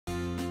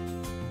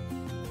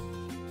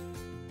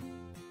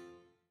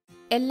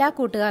എല്ലാ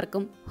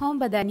കൂട്ടുകാർക്കും ഹോം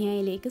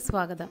ബദാനിയയിലേക്ക്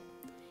സ്വാഗതം.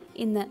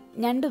 ഇന്ന്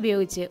ഞണ്ട്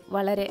ഉപയോഗിച്ച്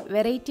വളരെ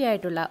വെറൈറ്റി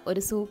ആയിട്ടുള്ള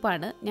ഒരു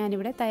സൂപ്പാണ്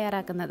ഞാനിവിടെ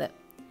തയ്യാറാക്കുന്നത്.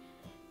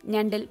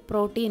 ഞണ്ടിൽ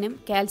പ്രോട്ടീനും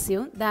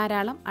കാൽസ്യവും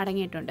ധാരാളം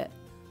അടങ്ങിയിട്ടുണ്ട്.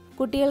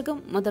 കുട്ടികൾക്കും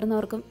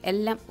മുതിർന്നവർക്കും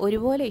എല്ലാം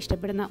ഒരുപോലെ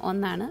ഇഷ്ടപ്പെടുന്ന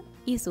ഒന്നാണ്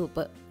ഈ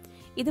സൂപ്പ്.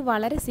 ഇത്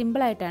വളരെ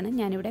സിമ്പിളായിട്ടാണ്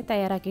ഞാനിവിടെ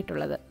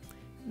തയ്യാറാക്കിയിട്ടുള്ളത്.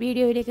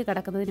 വീഡിയോയിലേക്ക്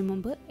കടക്കുന്നതിന്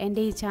മുമ്പ്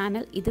എൻ്റെ ഈ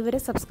ചാനൽ ഇതുവരെ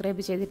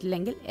സബ്സ്ക്രൈബ്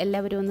ചെയ്തിട്ടില്ലെങ്കിൽ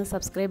എല്ലാവരും ഒന്ന്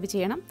സബ്സ്ക്രൈബ്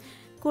ചെയ്യണം.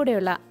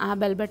 കൂടെയുള്ള ആ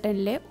ബെൽ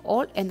ബട്ടണിലെ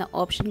ഓൾ എന്ന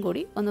ഓപ്ഷൻ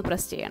കൂടി ഒന്ന്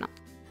പ്രസ് ചെയ്യണം.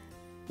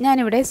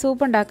 ഞാനിവിടെ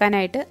സൂപ്പ്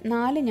ഉണ്ടാക്കാനായിട്ട്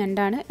 4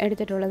 ഞണ്ടാണ്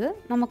എടുത്തിട്ടുള്ളത്.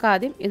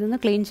 നമുക്കാദ്യം ഇതൊന്ന്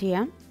ക്ലീൻ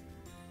ചെയ്യാം.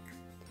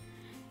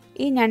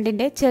 ഈ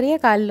ഞണ്ടിൻ്റെ ചെറിയ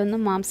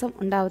കാലിലൊന്നും മാംസം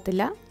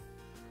ഉണ്ടാവത്തില്ല.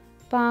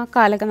 അപ്പോൾ ആ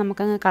കാലൊക്കെ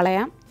നമുക്കങ്ങ്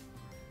കളയാം.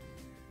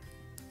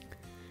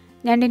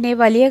 ഞണ്ടിൻ്റെ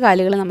വലിയ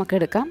കാലുകൾ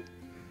നമുക്കെടുക്കാം.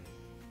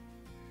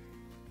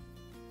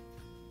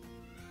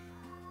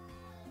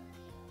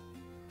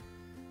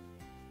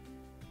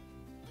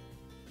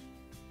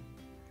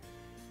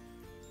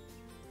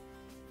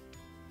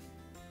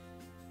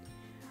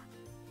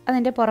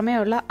 അതിൻ്റെ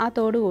പുറമേയുള്ള ആ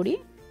തോട് കൂടി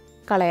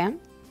കളയാം.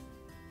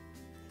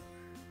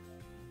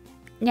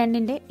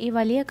 ഞണ്ടിൻ്റെ ഈ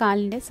വലിയ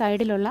കാലിൻ്റെ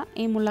സൈഡിലുള്ള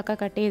ഈ മുള്ളൊക്കെ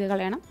കട്ട് ചെയ്ത്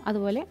കളയണം.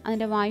 അതുപോലെ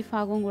അതിൻ്റെ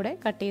വായ്ഭാഗവും കൂടെ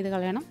കട്ട് ചെയ്ത്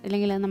കളയണം.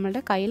 ഇല്ലെങ്കിൽ അത്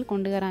നമ്മളുടെ കയ്യിൽ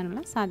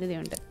കൊണ്ടുകയറാനുള്ള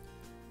സാധ്യതയുണ്ട്.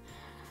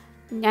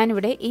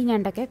 ഞാനിവിടെ ഈ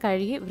ഞണ്ടൊക്കെ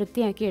കഴുകി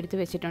വൃത്തിയാക്കി എടുത്തു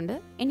വെച്ചിട്ടുണ്ട്.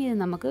 ഇനി ഇത്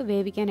നമുക്ക്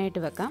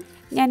വേവിക്കാനായിട്ട് വെക്കാം.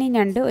 ഞാൻ ഈ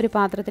ഞണ്ട് ഒരു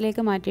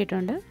പാത്രത്തിലേക്ക്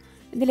മാറ്റിയിട്ടുണ്ട്.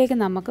 ഇതിലേക്ക്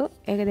നമുക്ക്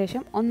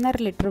ഏകദേശം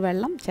 1.5 ലിറ്റർ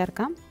വെള്ളം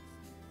ചേർക്കാം.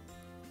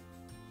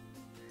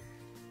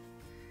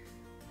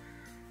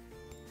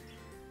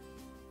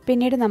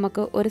 പിന്നീട്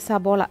നമുക്ക് ഒരു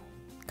സബോള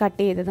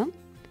കട്ട് ചെയ്തതും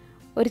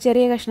ഒരു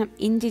ചെറിയ കഷ്ണം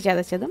ഇഞ്ചി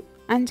ചതച്ചതും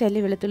 5 അല്ലി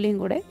വെളുത്തുള്ളിയും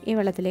കൂടെ ഈ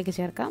വെള്ളത്തിലേക്ക്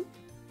ചേർക്കാം.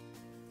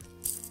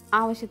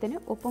 ആവശ്യത്തിന്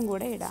ഉപ്പും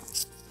കൂടെ ഇടാം.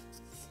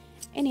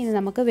 ഇനി ഇത്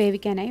നമുക്ക്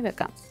വേവിക്കാനായി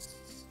വെക്കാം.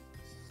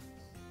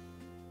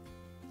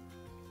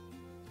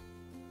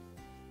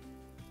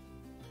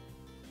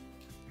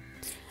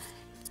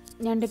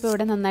 ഞണ്ടിപ്പോൾ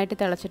ഇവിടെ നന്നായിട്ട്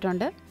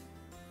തിളച്ചിട്ടുണ്ട്.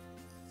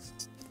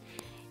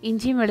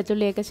 ഇഞ്ചിയും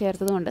വെളുത്തുള്ളിയൊക്കെ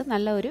ചേർത്തതുകൊണ്ട്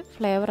നല്ല ഒരു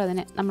ഫ്ലേവർ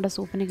അതിന് നമ്മുടെ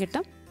സൂപ്പിന്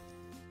കിട്ടും.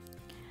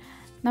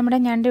 നമ്മുടെ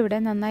ഞണ്ട് ഇവിടെ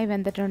നന്നായി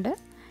വെന്തിട്ടുണ്ട്.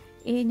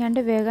 ഈ ഞണ്ട്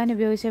വേകാൻ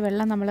ഉപയോഗിച്ച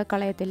വെള്ളം നമ്മൾ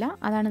കളയത്തില്ല.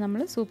 അതാണ്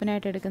നമ്മൾ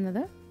സൂപ്പിനായിട്ട്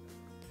എടുക്കുന്നത്.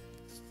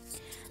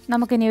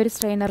 നമുക്കിനി ഒരു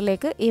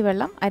സ്ട്രെയിനറിലേക്ക് ഈ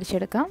വെള്ളം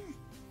അരിച്ചെടുക്കാം.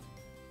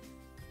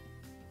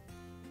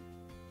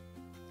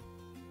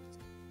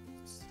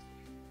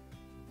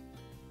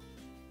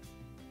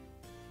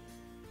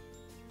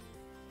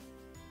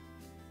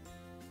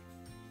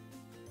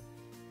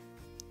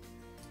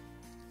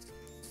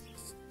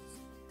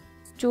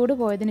 ചൂട്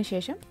പോയതിനു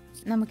ശേഷം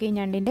നമുക്ക് ഈ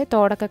ഞണ്ടിൻ്റെ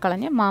തോടൊക്കെ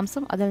കളഞ്ഞ്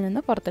മാംസം അതിൽ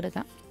നിന്ന്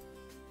പുറത്തെടുക്കാം.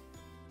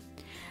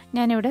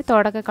 ഞാനിവിടെ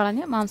തോടൊക്കെ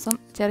കളഞ്ഞ് മാംസം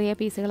ചെറിയ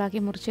പീസുകളാക്കി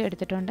മുറിച്ച്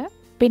എടുത്തിട്ടുണ്ട്.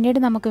 പിന്നീട്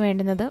നമുക്ക്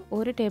വേണ്ടുന്നത്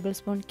 1 ടേബിൾ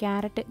സ്പൂൺ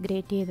ക്യാരറ്റ്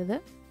ഗ്രേറ്റ് ചെയ്തത്,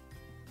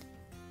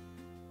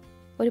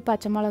 ഒരു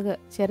പച്ചമുളക്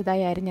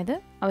ചെറുതായി അരിഞ്ഞത്,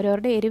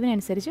 അവരവരുടെ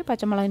എരിവിനനുസരിച്ച്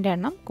പച്ചമുളകിൻ്റെ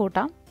എണ്ണം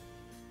കൂട്ടാം,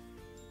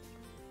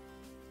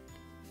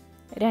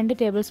 2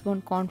 ടേബിൾ സ്പൂൺ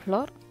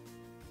കോൺഫ്ലോർ.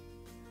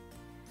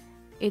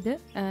 ഇത്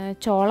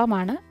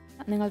ചോളമാണ്.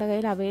 നിങ്ങളുടെ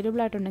കയ്യിൽ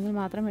അവൈലബിൾ ആയിട്ടുണ്ടെങ്കിൽ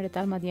മാത്രം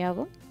എടുത്താൽ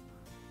മതിയാകും.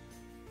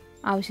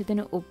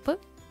 ആവശ്യത്തിന് ഉപ്പ്,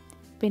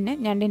 പിന്നെ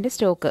ഞണ്ടിൻ്റെ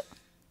സ്റ്റോക്ക്.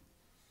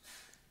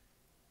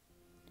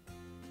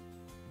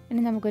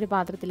 ഇനി നമുക്കൊരു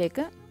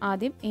പാത്രത്തിലേക്ക്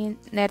ആദ്യം ഈ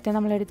നേരത്തെ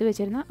നമ്മൾ എടുത്തു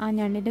വെച്ചിരുന്ന ആ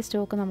ഞണ്ടിൻ്റെ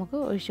സ്റ്റോക്ക് നമുക്ക്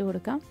ഒഴിച്ചു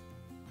കൊടുക്കാം.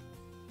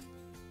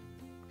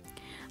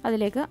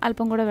 അതിലേക്ക്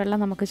അല്പം കൂടെ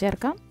വെള്ളം നമുക്ക്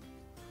ചേർക്കാം.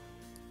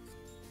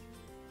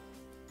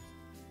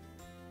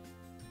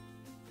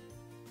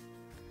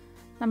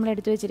 നമ്മൾ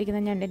എടുത്തു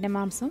വെച്ചിരിക്കുന്ന ഞണ്ടിൻ്റെ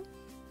മാംസം,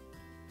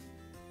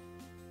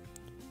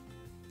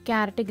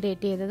 ക്യാരറ്റ്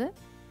ഗ്രേറ്റ് ചെയ്തത്,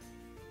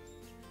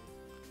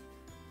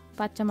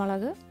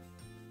 പച്ചമുളക്,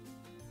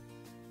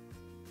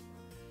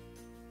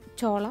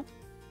 ചോളം,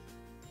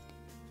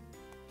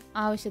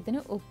 ആവശ്യത്തിന്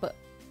ഉപ്പ്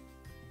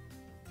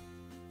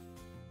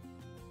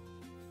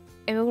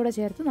ഇവ കൂടെ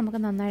ചേർത്ത് നമുക്ക്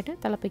നന്നായിട്ട്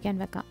തിളപ്പിക്കാൻ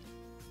വെക്കാം.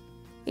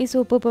 ഈ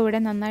സൂപ്പ് ഇപ്പോൾ ഇവിടെ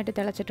നന്നായിട്ട്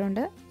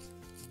തിളച്ചിട്ടുണ്ട്.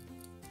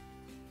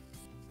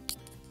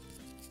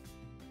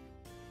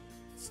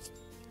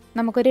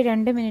 നമുക്കൊരു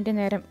 2 മിനിറ്റ്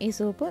നേരം ഈ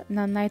സൂപ്പ്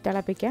നന്നായി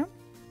തിളപ്പിക്കാം.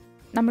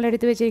 നമ്മൾ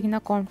എടുത്തു വെച്ചിരിക്കുന്ന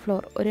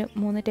കോൺഫ്ലോർ ഒരു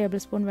 3 ടേബിൾ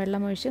സ്പൂൺ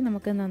വെള്ളം ഒഴിച്ച്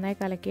നമുക്ക് നന്നായി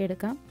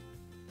കലക്കിയെടുക്കാം.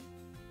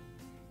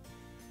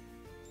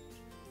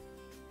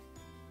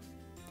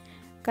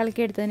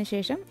 കലക്കിയെടുത്തതിന്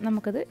ശേഷം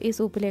നമുക്കത് ഈ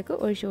സൂപ്പിലേക്ക്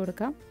ഒഴിച്ചു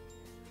കൊടുക്കാം.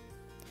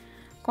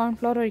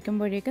 കോൺഫ്ലോർ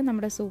ഒഴിക്കുമ്പോഴേക്കും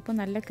നമ്മുടെ സൂപ്പ്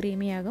നല്ല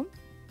ക്രീമിയാകും.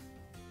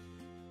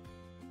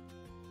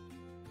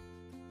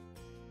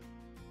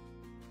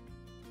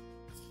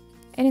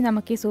 ഇനി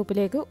നമുക്ക് ഈ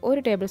സൂപ്പിലേക്ക്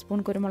 1 ടേബിൾ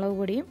സ്പൂൺ കുരുമുളക്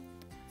പൊടിയും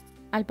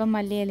അല്പം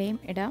മല്ലിയിലയും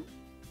ഇടാം.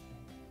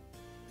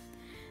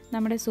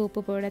 നമ്മുടെ സൂപ്പ്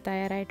ഇപ്പോൾ ഇവിടെ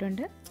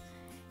തയ്യാറായിട്ടുണ്ട്.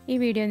 ഈ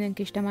വീഡിയോ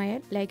നിങ്ങൾക്ക്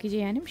ഇഷ്ടമായാൽ ലൈക്ക്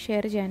ചെയ്യാനും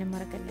ഷെയർ ചെയ്യാനും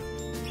മറക്കല്ലേ.